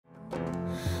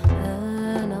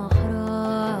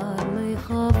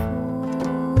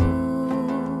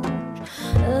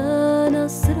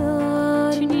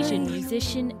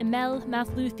musician Emel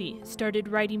Mathlouthi started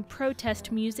writing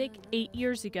protest music 8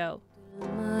 years ago.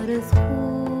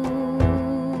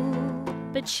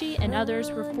 But she and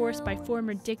others were forced by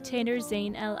former dictator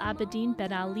Zayn el-Abidine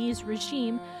Ben Ali's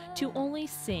regime to only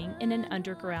sing in an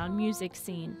underground music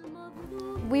scene.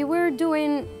 We were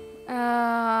doing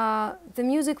the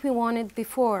music we wanted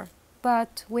before,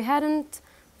 but we hadn't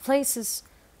places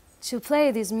to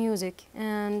play this music,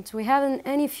 and we haven't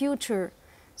any future.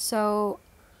 So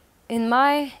in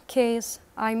my case,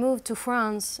 I moved to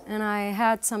France and I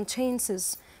had some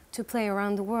chances to play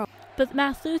around the world. But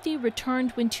Mathlouthi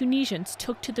returned when Tunisians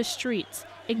took to the streets,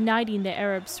 igniting the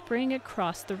Arab Spring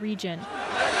across the region.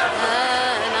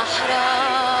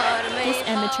 This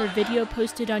amateur video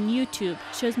posted on YouTube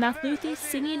shows Mathlouthi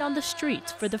singing on the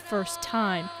streets for the first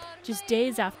time, just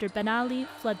days after Ben Ali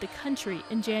fled the country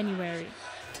in January.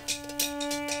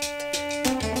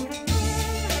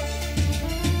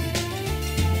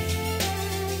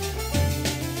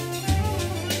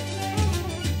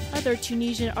 Other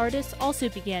Tunisian artists also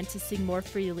began to sing more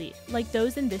freely, like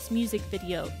those in this music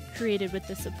video, created with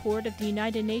the support of the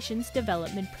United Nations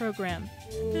Development Program.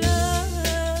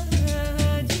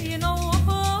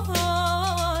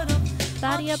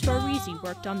 Fadia Barizi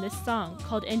worked on this song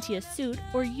called Entia Sut,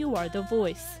 or You Are the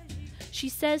Voice. She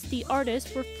says the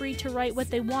artists were free to write what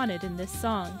they wanted in this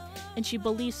song, and she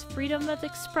believes freedom of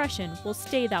expression will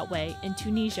stay that way in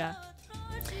Tunisia.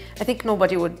 I think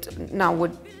nobody would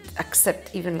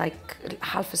accept even like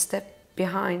half a step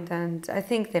behind, and I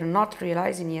think they're not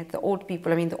realizing yet, the old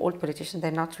people, I mean the old politicians, they're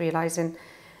not realizing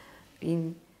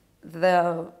in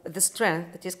the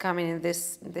strength that is coming in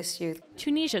this youth.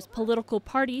 Tunisia's political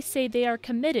parties say they are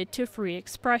committed to free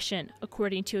expression,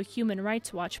 according to a Human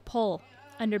Rights Watch poll.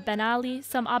 Under Ben Ali,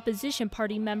 some opposition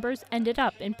party members ended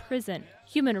up in prison.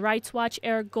 Human Rights Watch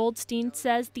Eric Goldstein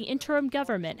says the interim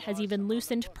government has even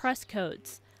loosened press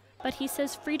codes. But he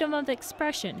says freedom of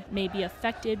expression may be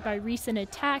affected by recent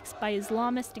attacks by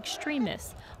Islamist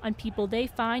extremists on people they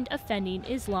find offending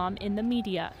Islam in the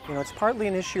media. You know, it's partly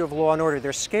an issue of law and order.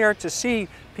 They're scared to see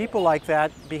people like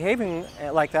that behaving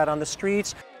like that on the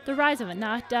streets. The rise of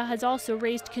Ennahda has also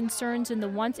raised concerns in the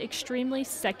once extremely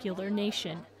secular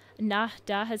nation.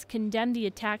 Ennahda has condemned the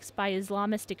attacks by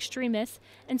Islamist extremists,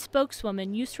 and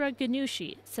spokeswoman Yusra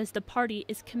Ghanouchi says the party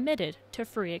is committed to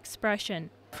free expression.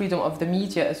 Freedom of the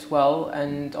media as well,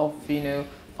 and of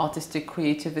artistic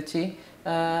creativity,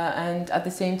 and at the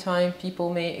same time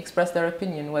people may express their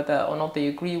opinion whether or not they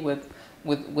agree with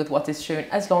what is shown,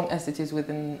 as long as it is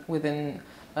within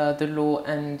the law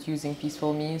and using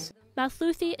peaceful means.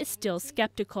 Mathlouthi is still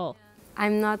skeptical. I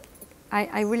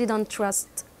really don't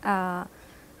trust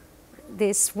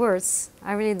these words.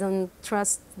 I really don't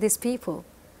trust these people.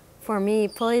 For me,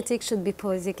 politics should be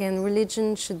politics and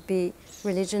religion should be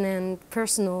religion and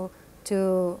personal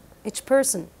to each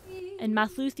person. And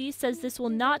Mathlouthi says this will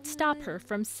not stop her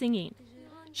from singing.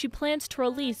 She plans to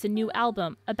release a new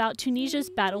album about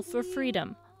Tunisia's battle for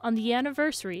freedom on the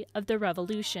anniversary of the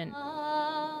revolution.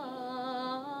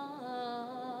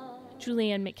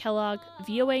 JulieAnn McKellogg,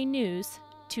 VOA News,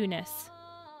 Tunis.